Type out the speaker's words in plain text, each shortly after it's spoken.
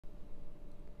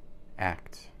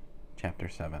Acts chapter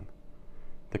 7.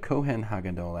 The Kohen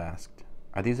Hagadol asked,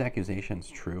 "Are these accusations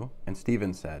true?" And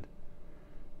Stephen said,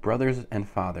 "Brothers and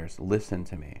fathers, listen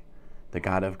to me. The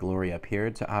God of glory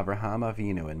appeared to Avraham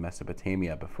Avinu in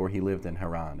Mesopotamia before he lived in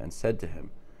Haran, and said to him,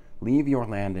 'Leave your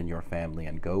land and your family,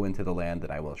 and go into the land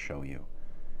that I will show you.'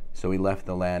 So he left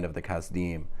the land of the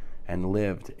Kasdim and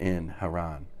lived in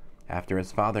Haran. After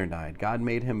his father died, God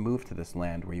made him move to this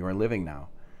land where you are living now.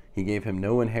 He gave him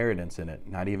no inheritance in it,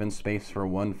 not even space for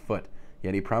 1 foot,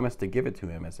 yet he promised to give it to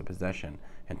him as a possession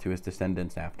and to his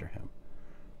descendants after him.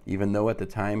 Even though at the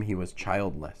time he was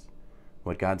childless,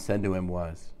 what God said to him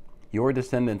was, 'Your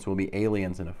descendants will be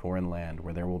aliens in a foreign land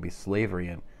where there will be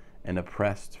slavery and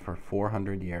oppressed for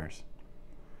 400 years.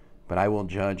 But I will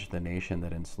judge the nation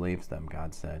that enslaves them,'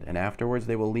 God said, 'and afterwards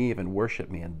they will leave and worship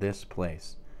me in this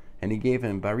place.' And he gave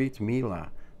him Barit Milah,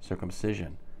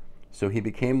 circumcision. So he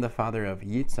became the father of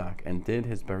Yitzhak and did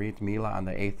his Barit Milah on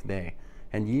the 8th day.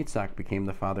 And Yitzhak became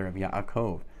the father of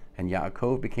Yaakov, and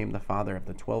Yaakov became the father of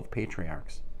the 12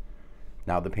 patriarchs.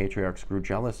 Now the patriarchs grew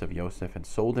jealous of Joseph and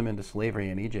sold him into slavery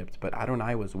in Egypt, but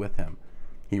Adonai was with him.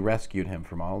 He rescued him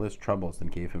from all his troubles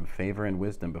and gave him favor and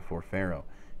wisdom before Pharaoh,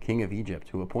 king of Egypt,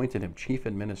 who appointed him chief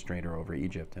administrator over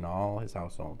Egypt and all his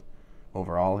household,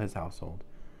 over all his household.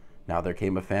 Now there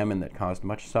came a famine that caused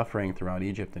much suffering throughout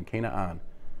Egypt and Canaan.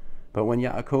 But when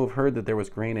Yaakov heard that there was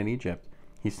grain in Egypt,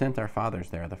 he sent our fathers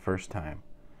there the first time.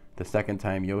 The second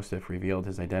time Joseph revealed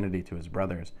his identity to his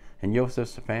brothers, and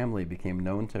Joseph's family became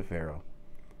known to Pharaoh.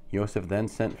 Joseph then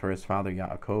sent for his father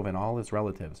Yaakov and all his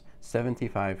relatives,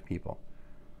 75 people.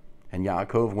 And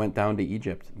Yaakov went down to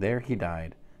Egypt. There he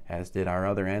died, as did our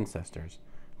other ancestors.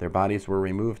 Their bodies were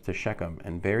removed to Shechem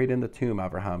and buried in the tomb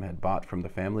Abraham had bought from the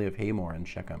family of Hamor in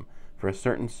Shechem for a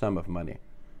certain sum of money.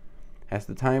 As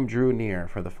the time drew near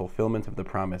for the fulfillment of the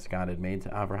promise God had made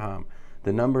to Abraham,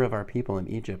 the number of our people in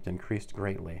Egypt increased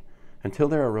greatly, until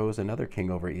there arose another king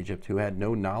over Egypt who had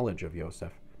no knowledge of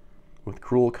Joseph. With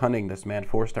cruel cunning, this man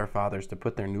forced our fathers to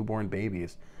put their newborn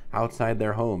babies outside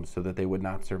their homes so that they would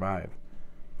not survive.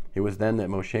 It was then that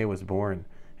Moshe was born,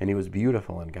 and he was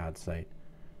beautiful in God's sight.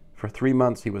 For 3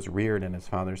 months he was reared in his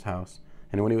father's house,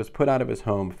 and when he was put out of his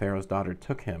home, Pharaoh's daughter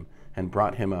took him and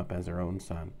brought him up as her own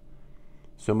son.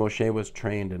 So Moshe was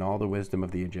trained in all the wisdom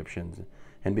of the Egyptians,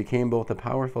 and became both a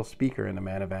powerful speaker and a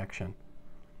man of action.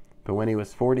 But when he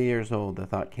was 40 years old, the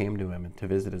thought came to him to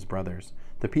visit his brothers,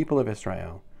 the people of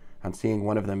Israel. On seeing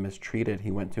one of them mistreated,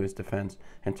 he went to his defense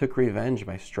and took revenge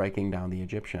by striking down the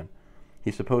Egyptian.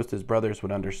 He supposed his brothers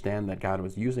would understand that God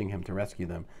was using him to rescue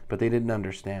them, but they didn't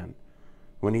understand.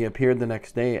 When he appeared the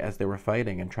next day as they were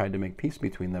fighting and tried to make peace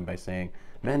between them by saying,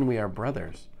 'Men, we are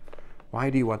brothers. Why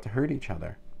do you want to hurt each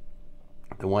other?'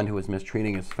 The one who was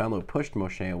mistreating his fellow pushed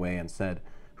Moshe away and said,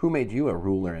 'Who made you a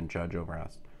ruler and judge over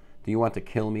us? Do you want to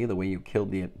kill me the way you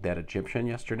killed that Egyptian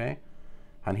yesterday?'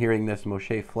 On hearing this,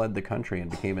 Moshe fled the country and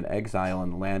became an exile in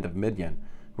the land of Midian,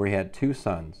 where he had 2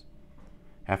 sons.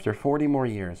 After 40 more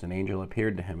years, an angel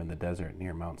appeared to him in the desert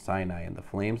near Mount Sinai in the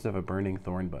flames of a burning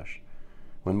thorn bush.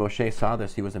 When Moshe saw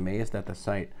this, he was amazed at the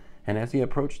sight, and as he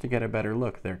approached to get a better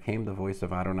look, there came the voice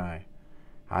of Adonai.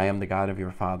 'I am the God of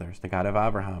your fathers, the God of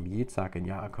Abraham, Yitzhak, and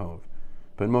Yaakov.'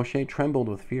 But Moshe trembled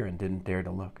with fear and didn't dare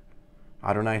to look.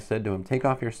 Adonai said to him, 'Take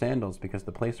off your sandals, because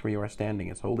the place where you are standing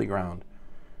is holy ground.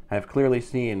 I have clearly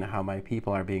seen how my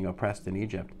people are being oppressed in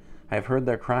Egypt. I have heard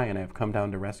their cry, and I have come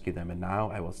down to rescue them, and now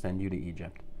I will send you to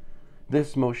Egypt.'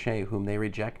 This Moshe, whom they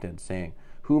rejected, saying,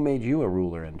 'Who made you a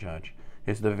ruler and judge?'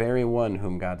 is the very one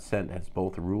whom God sent as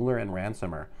both ruler and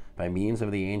ransomer by means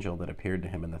of the angel that appeared to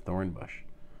him in the thorn bush.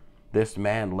 This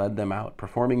man led them out,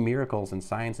 performing miracles and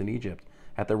signs in Egypt,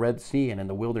 at the Red Sea, and in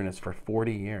the wilderness for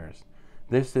 40 years.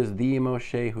 This is the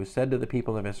Moshe who said to the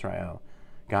people of Israel,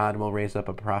 'God will raise up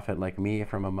a prophet like me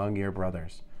from among your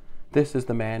brothers.' This is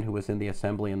the man who was in the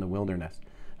assembly in the wilderness,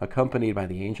 accompanied by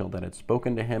the angel that had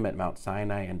spoken to him at Mount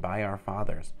Sinai and by our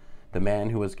fathers, the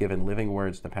man who was given living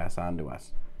words to pass on to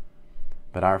us.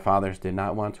 But our fathers did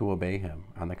not want to obey him.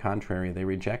 On the contrary, they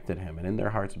rejected him, and in their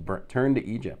hearts turned to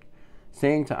Egypt,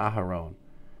 saying to Aharon,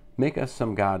 'Make us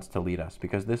some gods to lead us,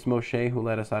 because this Moshe who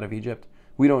led us out of Egypt,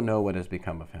 we don't know what has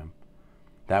become of him.'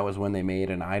 That was when they made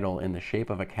an idol in the shape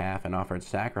of a calf and offered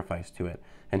sacrifice to it,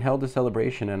 and held a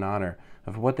celebration in honor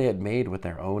of what they had made with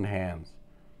their own hands.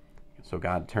 So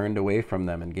God turned away from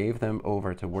them and gave them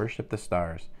over to worship the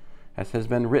stars, as has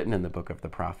been written in the book of the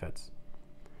prophets.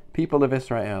 'People of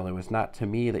Israel, it was not to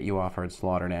me that you offered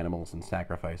slaughtered animals and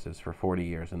sacrifices for 40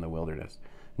 years in the wilderness.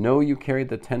 No, you carried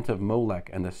the tent of Molech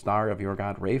and the star of your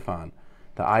god Raphan,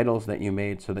 the idols that you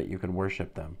made so that you could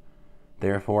worship them.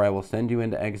 Therefore I will send you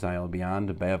into exile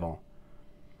beyond Babel.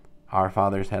 Our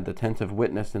fathers had the tent of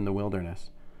witness in the wilderness.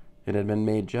 It had been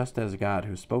made just as God,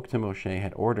 who spoke to Moshe,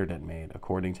 had ordered it made,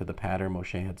 according to the pattern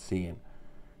Moshe had seen.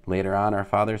 Later on, our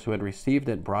fathers who had received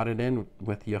it brought it in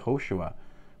with Yehoshua,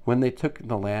 when they took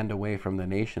the land away from the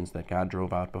nations that God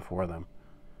drove out before them.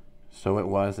 So it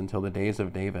was until the days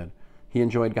of David. He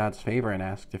enjoyed God's favor and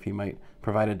asked if he might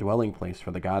provide a dwelling place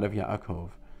for the God of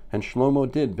Yaakov, and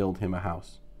Shlomo did build him a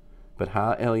house. But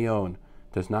Ha-Elyon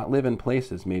does not live in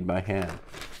places made by hand.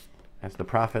 As the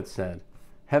prophet said,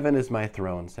 "Heaven is my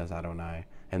throne," says Adonai,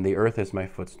 "and the earth is my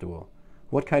footstool.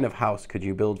 What kind of house could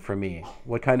you build for me?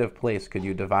 What kind of place could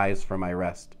you devise for my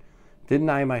rest? Didn't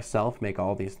I myself make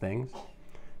all these things?"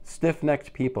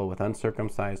 Stiff-necked people with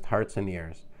uncircumcised hearts and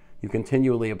ears, you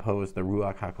continually oppose the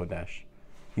Ruach HaKodesh.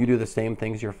 You do the same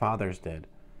things your fathers did.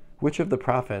 Which of the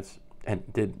prophets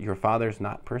did your fathers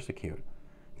not persecute?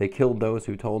 They killed those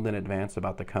who told in advance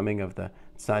about the coming of the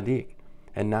Tzaddik,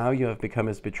 and now you have become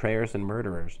his betrayers and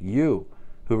murderers. You,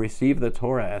 who receive the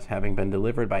Torah as having been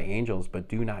delivered by angels, but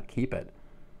do not keep it.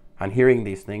 On hearing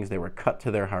these things, they were cut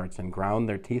to their hearts and ground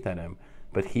their teeth at him.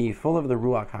 But he, full of the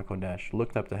Ruach HaKodesh,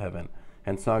 looked up to heaven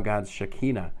and saw God's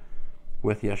Shekinah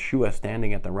with Yeshua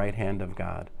standing at the right hand of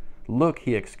God. "Look,"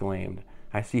 he exclaimed,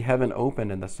 "I see heaven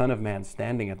opened and the Son of Man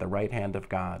standing at the right hand of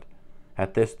God."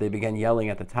 At this, they began yelling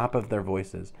at the top of their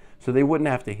voices, so they wouldn't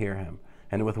have to hear him.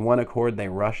 And with one accord, they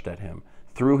rushed at him,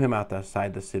 threw him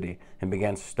outside the city, and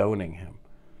began stoning him.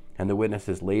 And the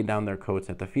witnesses laid down their coats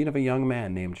at the feet of a young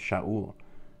man named Shaul.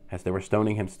 As they were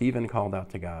stoning him, Stephen called out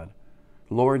to God,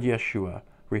 "Lord Yeshua,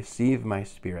 receive my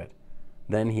spirit."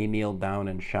 Then he kneeled down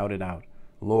and shouted out,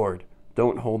 "Lord,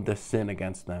 don't hold this sin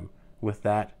against them." With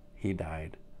that, he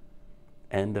died.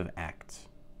 End of Acts,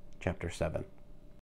 chapter 7.